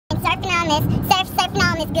on this, surfing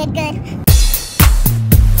on this, good.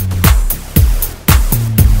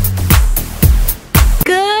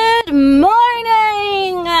 Good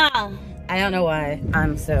morning! I don't know why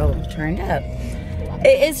I'm so turned up.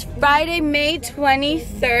 It is Friday, May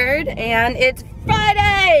 23rd, and it's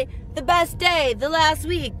Friday! The best day, the last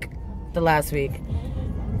week.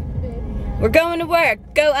 We're going to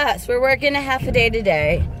work, go us. We're working a half a day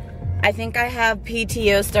today. I think I have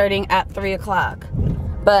PTO starting at 3 o'clock,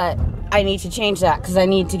 but I need to change that because I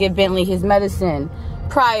need to give Bentley his medicine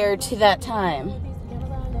prior to that time.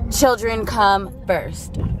 Children come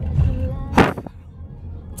first.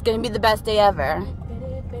 It's gonna be the best day ever.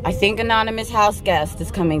 I think anonymous house guest is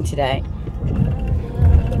coming today.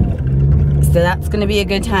 So that's gonna be a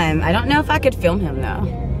good time. I don't know if I could film him though,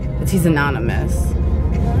 because he's anonymous.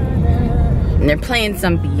 And they're playing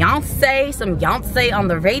some Beyonce on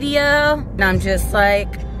the radio. And I'm just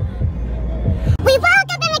like, we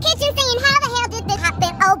woke up in the kitchen saying, how the hell did this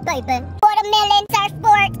happen? Oh baby, watermelon,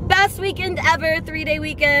 surfboard. best weekend ever, 3-day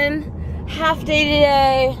weekend, half day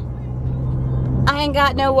today. I ain't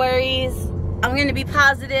got no worries. I'm gonna be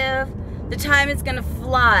positive. The time is gonna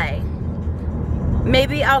fly.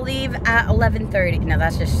 Maybe I'll leave at 11:30. No,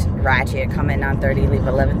 that's just ratchet. Come at 9:30, leave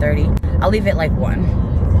at 11:30. I'll leave at like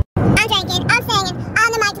 1. I'm drinking, I'm singing,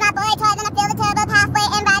 on the mic to my boy toys, and I feel the tub up halfway,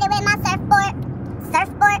 invited with my surfboard.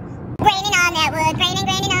 Raining on that wood, raining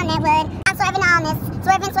on that wood. I'm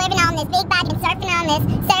swerving on this, big body, and surfing on this,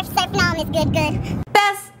 surfing on this, good.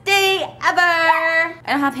 Best day ever! I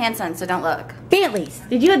don't have hands on, so don't look. Bentleys,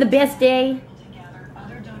 did you have the best day?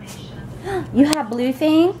 You have blue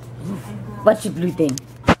thing? What's your blue thing?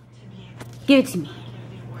 Give it to me.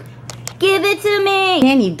 Give it to me!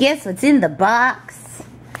 Can you guess what's in the box?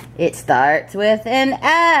 It starts with an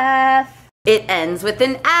F. It ends with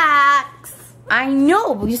an X. I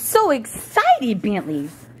know, you're so excited,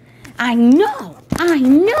 Bentleys. I know. Are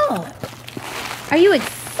you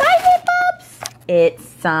excited, Bubs? It's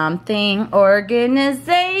something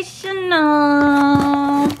organizational.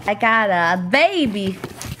 I got a baby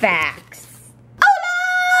fax.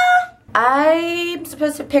 Hola! I'm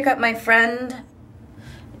supposed to pick up my friend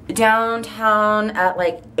downtown at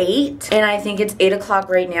like 8, and I think it's 8 o'clock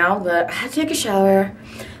right now, but I had to take a shower,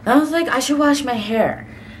 and I was like, I should wash my hair,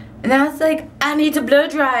 and then I was like, I need to blow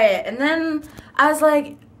dry it, and then I was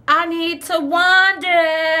like, I need to wand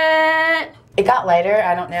it. It got lighter.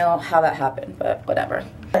 I don't know how that happened, but whatever.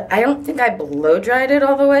 But I don't think I blow dried it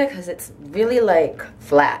all the way because it's really like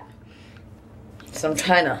flat, so I'm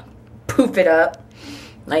trying to poof it up.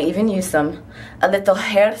 I even used a little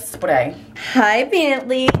hairspray. Hi,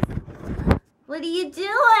 Bentley. What are you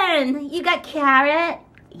doing? You got carrot?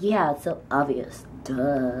 Yeah, it's so obvious.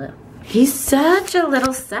 Duh. He's such a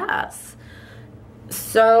little sass.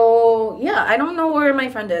 So, yeah, I don't know where my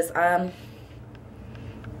friend is. I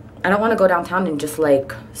don't want to go downtown and just,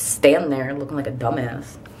 like, stand there looking like a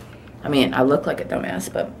dumbass. I mean, I look like a dumbass,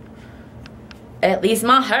 but at least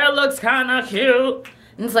my hair looks kind of cute.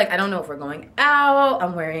 And it's like, I don't know if we're going out.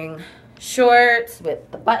 I'm wearing shorts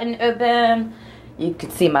with the button open. You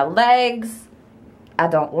can see my legs. I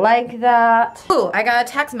don't like that. Ooh, I got a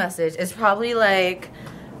text message. It's probably like,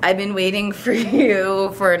 I've been waiting for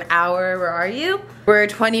you for an hour. Where are you? We're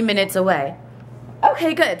 20 minutes away.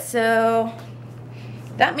 Okay, good. So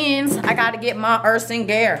that means I gotta get my Urson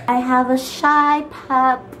gear. I have a shy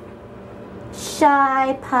pup.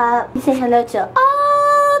 Shy pup. Say hello to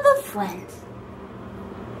all the friends.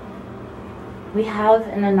 We have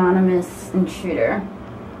an anonymous intruder,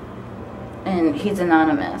 and he's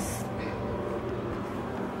anonymous,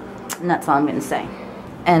 and that's all I'm gonna say.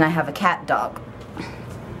 And I have a cat dog.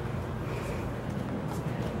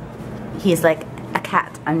 He's like a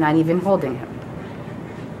cat. I'm not even holding him.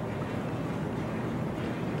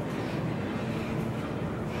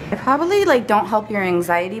 I probably like don't help your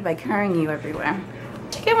anxiety by carrying you everywhere.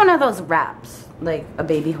 Get one of those wraps, like a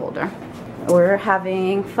baby holder. We're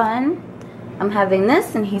having fun. I'm having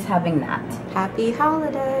this and he's having that. Happy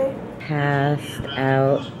holiday. Passed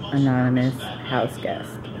out anonymous house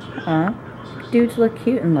guest. Huh? Dudes look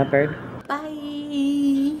cute in leopard.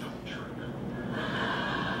 Bye.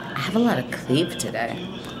 I have a lot of cleave today.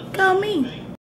 Go me.